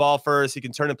get to the ball first. He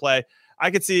can turn and play. I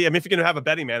could see, if you're going to have a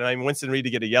betting man, Winston Reid to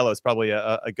get a yellow is probably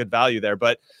a good value there.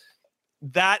 But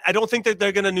that, I don't think that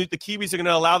the Kiwis are going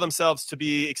to allow themselves to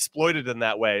be exploited in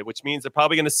that way, which means they're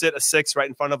probably going to sit a 6 right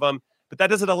in front of them. But that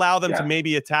doesn't allow them to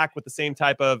maybe attack with the same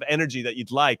type of energy that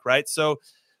you'd like, right? So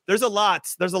there's a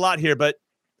lot here. But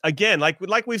again,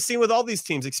 like we've seen with all these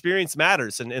teams, experience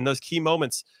matters. And in those key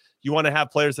moments, you want to have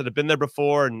players that have been there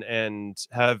before and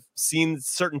have seen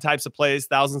certain types of plays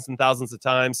thousands and thousands of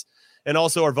times, and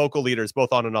also are vocal leaders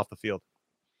both on and off the field.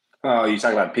 Oh, you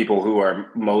talk about people who are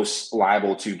most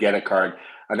liable to get a card.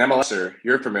 An MLSer,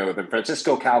 you're familiar with him,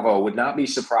 Francisco Calvo, would not be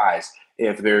surprised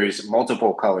if there's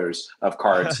multiple colors of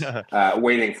cards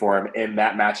waiting for him in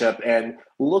that matchup. And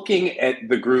looking at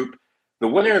the group, the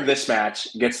winner of this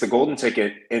match gets the golden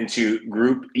ticket into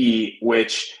Group E,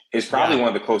 which is probably one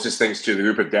of the closest things to the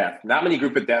group of death. Not many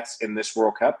group of deaths in this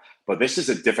World Cup, but this is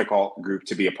a difficult group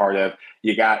to be a part of.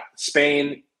 You got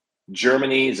Spain,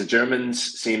 Germany. The Germans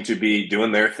seem to be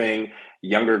doing their thing,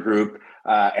 younger group.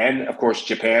 And, of course,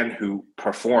 Japan, who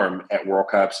perform at World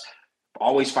Cups,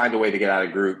 always find a way to get out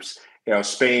of groups.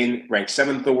 Spain ranked 7th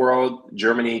in the world,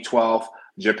 Germany 12th,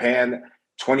 Japan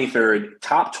 23rd,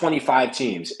 top 25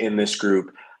 teams in this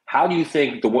group. How do you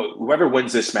think whoever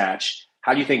wins this match,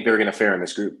 how do you think they're going to fare in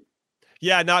this group?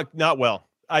 Yeah, not well.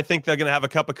 I think they're going to have a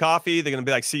cup of coffee. They're going to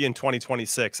be like, see you in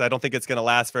 2026. I don't think it's going to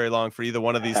last very long for either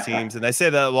one of these teams. And I say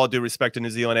that with all due respect to New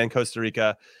Zealand and Costa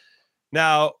Rica.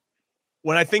 Now,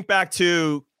 when I think back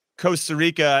to Costa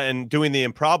Rica and doing the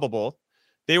improbable,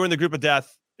 they were in the group of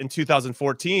death in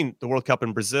 2014, the World Cup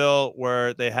in Brazil,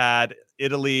 where they had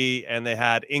Italy and they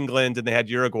had England and they had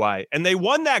Uruguay. And they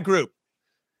won that group.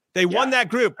 They won that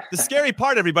group. The scary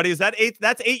part, everybody, is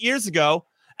that's 8 years ago.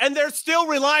 And they're still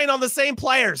relying on the same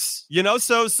players,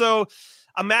 So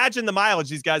imagine the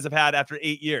mileage these guys have had after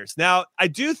 8 years. Now, I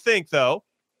do think, though,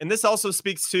 and this also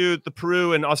speaks to the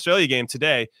Peru and Australia game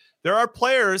today, there are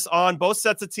players on both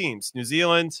sets of teams, New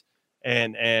Zealand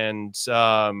and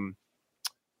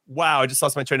wow, I just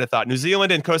lost my train of thought. New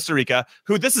Zealand and Costa Rica,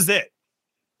 who this is it.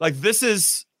 Like this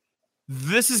is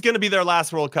going to be their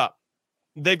last World Cup.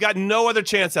 They've got no other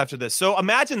chance after this. So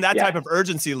imagine that type of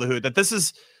urgency, Lahoud, that this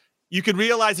is. You could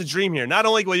realize a dream here. Not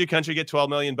only will your country get $12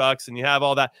 million and you have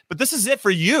all that, but this is it for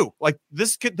you. Like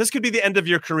this could be the end of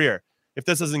your career if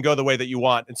this doesn't go the way that you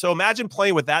want. And so imagine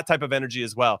playing with that type of energy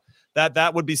as well.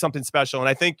 That would be something special. And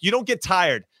I think you don't get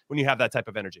tired when you have that type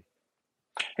of energy.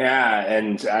 Yeah,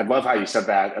 and I love how you said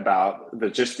that about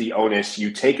the onus you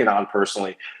take it on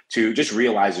personally to just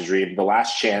realize a dream. The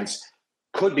last chance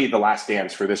could be the last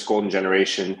dance for this golden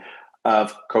generation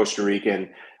of Costa Rican.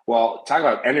 Well, talk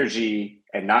about energy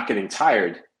and not getting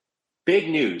tired. Big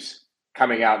news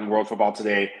coming out in world football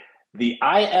today. The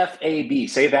IFAB,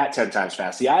 say that 10 times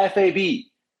fast. The IFAB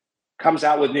comes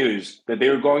out with news that they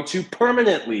are going to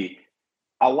permanently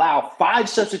allow 5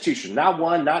 substitutions, not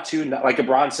 1, not 2, not, like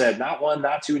LeBron said, not 1,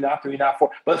 not 2, not 3, not 4,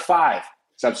 but 5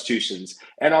 substitutions,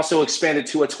 and also expanded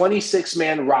to a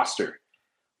 26-man roster.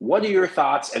 What are your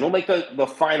thoughts? And we'll make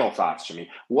the final thoughts, Jimmy.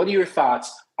 What are your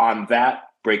thoughts on that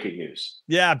breaking news?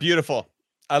 Yeah, beautiful.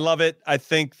 I love it. I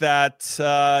think that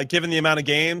given the amount of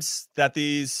games that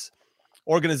these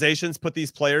organizations put these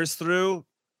players through,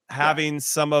 having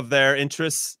some of their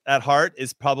interests at heart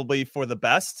is probably for the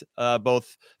best,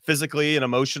 both physically and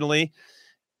emotionally.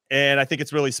 And I think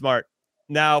it's really smart.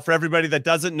 Now, for everybody that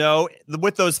doesn't know,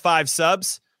 with those 5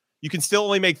 subs, you can still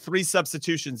only make 3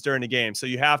 substitutions during a game. So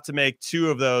you have to make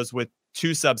 2 of those with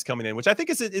 2 subs coming in, which I think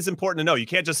is important to know. You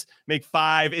can't just make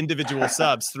 5 individual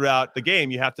subs throughout the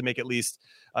game. You have to make at least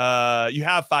you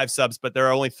have 5 subs, but there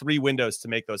are only 3 windows to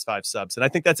make those 5 subs. And I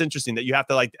think that's interesting that you have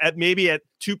to maybe at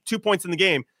two points in the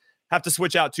game, have to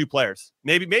switch out 2 players,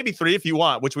 maybe 3 if you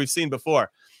want, which we've seen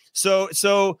before. So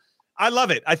I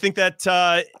love it. I think that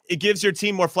it gives your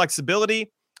team more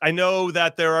flexibility. I know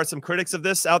that there are some critics of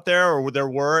this out there, or there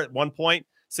were at one point,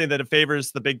 saying that it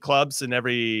favors the big clubs in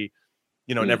every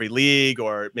in every league,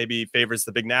 or maybe favors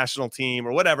the big national team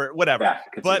or whatever. Yeah,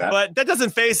 but that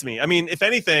doesn't faze me. I mean, if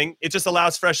anything, it just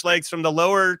allows fresh legs from the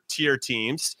lower tier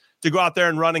teams to go out there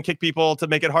and run and kick people to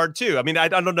make it hard too. I mean, I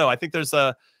don't know. I think there's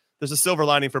a silver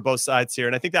lining for both sides here.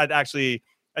 And I think that actually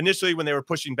initially when they were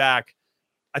pushing back,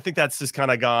 I think that's just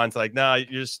kind of gone to like, nah,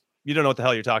 you don't know what the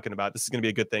hell you're talking about. This is going to be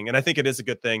a good thing. And I think it is a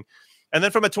good thing. And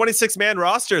then from a 26-man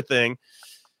roster thing,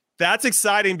 that's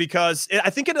exciting because I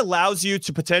think it allows you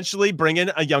to potentially bring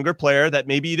in a younger player that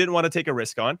maybe you didn't want to take a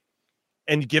risk on,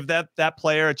 and give that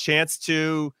player a chance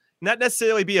to not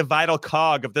necessarily be a vital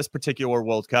cog of this particular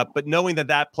World Cup, but knowing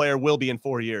that player will be in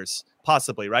 4 years,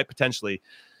 possibly, right? Potentially.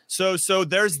 So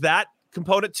there's that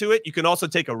component to it. You can also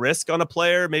take a risk on a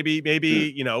player, maybe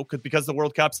because the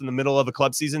World Cup's in the middle of a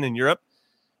club season in Europe.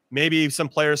 Maybe some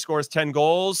player scores 10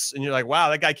 goals and you're like, wow,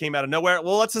 that guy came out of nowhere.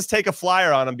 Well, let's just take a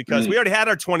flyer on him because we already had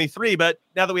our 23, but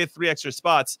now that we have 3 extra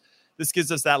spots, this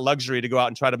gives us that luxury to go out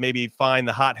and try to maybe find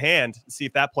the hot hand, see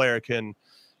if that player can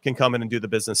come in and do the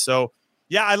business. So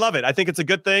yeah, I love it. I think it's a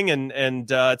good thing. And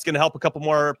it's going to help a couple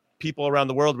more people around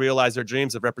the world realize their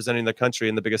dreams of representing their country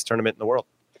in the biggest tournament in the world.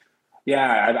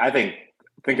 Yeah. I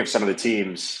think of some of the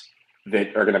teams that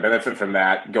are going to benefit from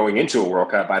that going into a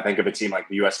World Cup. I think of a team like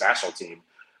the U.S. national team,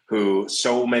 who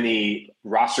so many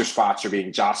roster spots are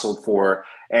being jostled for,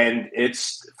 and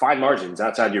it's fine margins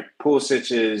outside your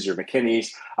Pulisic's, your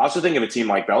McKinney's. I also think of a team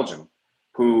like Belgium,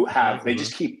 who they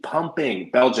just keep pumping.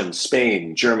 Belgium,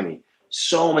 Spain, Germany,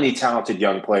 so many talented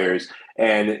young players,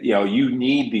 and you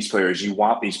need these players. You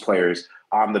want these players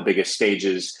on the biggest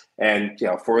stages, and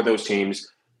for those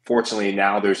teams, fortunately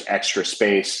now there's extra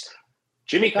space.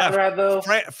 Jimmy Conrad, though.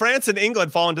 France and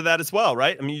England fall into that as well,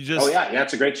 right? I mean, you just. Oh, yeah,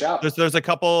 it's a great shout. There's a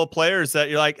couple players that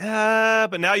you're like,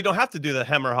 but now you don't have to do the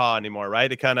hem or haw anymore, right?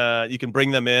 It kind of, you can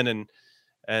bring them in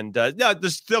and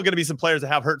there's still going to be some players that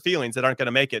have hurt feelings that aren't going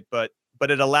to make it, but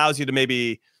it allows you to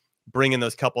maybe bring in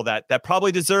those couple that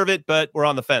probably deserve it, but we're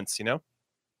on the fence, Yeah,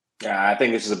 I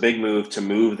think this is a big move to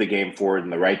move the game forward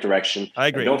in the right direction. I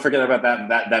agree. And don't forget about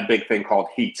that big thing called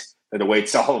heat that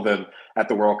awaits all of them at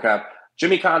the World Cup.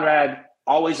 Jimmy Conrad,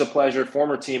 always a pleasure,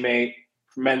 former teammate,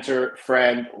 mentor,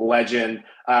 friend, legend.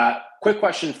 Quick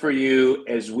question for you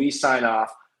as we sign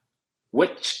off.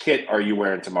 Which kit are you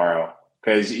wearing tomorrow?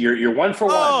 Because you're 1 for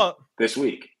 1 this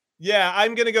week. Yeah,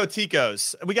 I'm going to go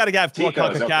Ticos. We got to have more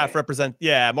CONCACAF represent.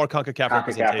 Yeah, more CONCACAF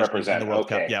representation in the World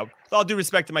Cup. Yeah, with all due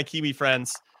respect to my Kiwi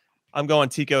friends, I'm going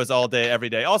Ticos all day, every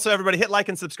day. Also, everybody hit like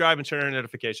and subscribe and turn on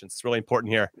notifications. It's really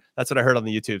important here. That's what I heard on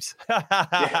the YouTubes.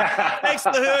 Thanks,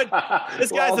 the Hood.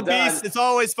 This guy's a beast. It's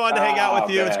always fun to hang out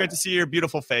with you. Man. It's great to see your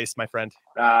beautiful face, my friend.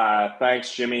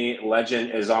 Thanks, Jimmy.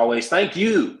 Legend as always. Thank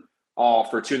you all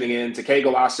for tuning in to Qué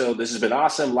Golazo. This has been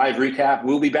awesome. Live recap.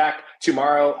 We'll be back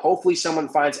tomorrow. Hopefully someone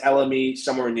finds LME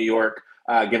somewhere in New York.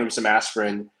 Give him some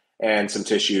aspirin and some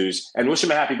tissues and wish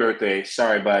him a happy birthday.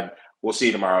 Sorry, bud. We'll see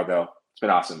you tomorrow, though. It's been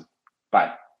awesome.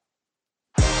 Bye.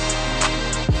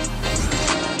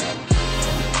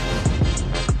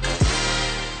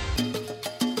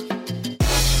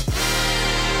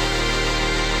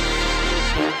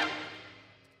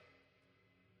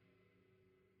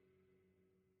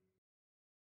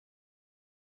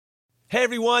 Hey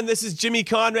everyone, this is Jimmy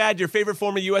Conrad, your favorite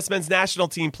former U.S. men's national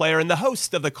team player and the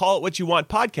host of the Call It What You Want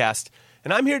podcast.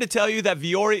 And I'm here to tell you that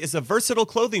Vuori is a versatile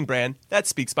clothing brand that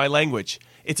speaks my language.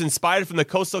 It's inspired from the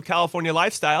coastal California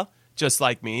lifestyle, just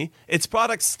like me. Its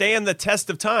products stand the test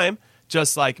of time,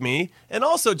 just like me. And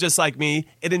also just like me,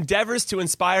 it endeavors to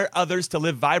inspire others to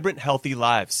live vibrant, healthy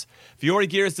lives. Vuori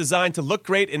gear is designed to look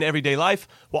great in everyday life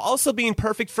while also being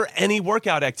perfect for any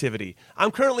workout activity.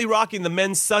 I'm currently rocking the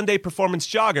men's Sunday Performance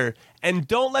Jogger, and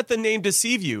don't let the name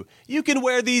deceive you. You can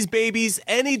wear these babies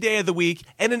any day of the week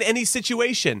and in any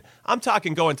situation. I'm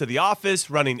talking going to the office,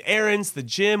 running errands, the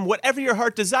gym, whatever your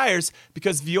heart desires,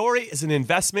 because Vuori is an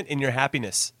investment in your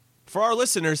happiness. For our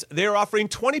listeners, they are offering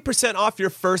 20% off your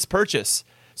first purchase.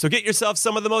 So get yourself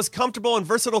some of the most comfortable and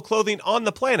versatile clothing on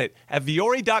the planet at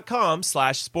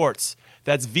vuori.com/sports.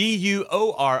 That's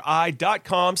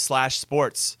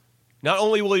VUORI.com/sports. Not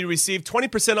only will you receive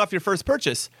 20% off your first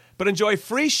purchase, but enjoy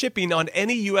free shipping on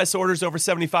any U.S. orders over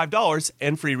 $75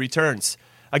 and free returns.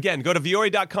 Again, go to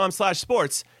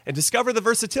vuori.com/sports and discover the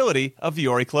versatility of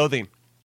Vuori clothing.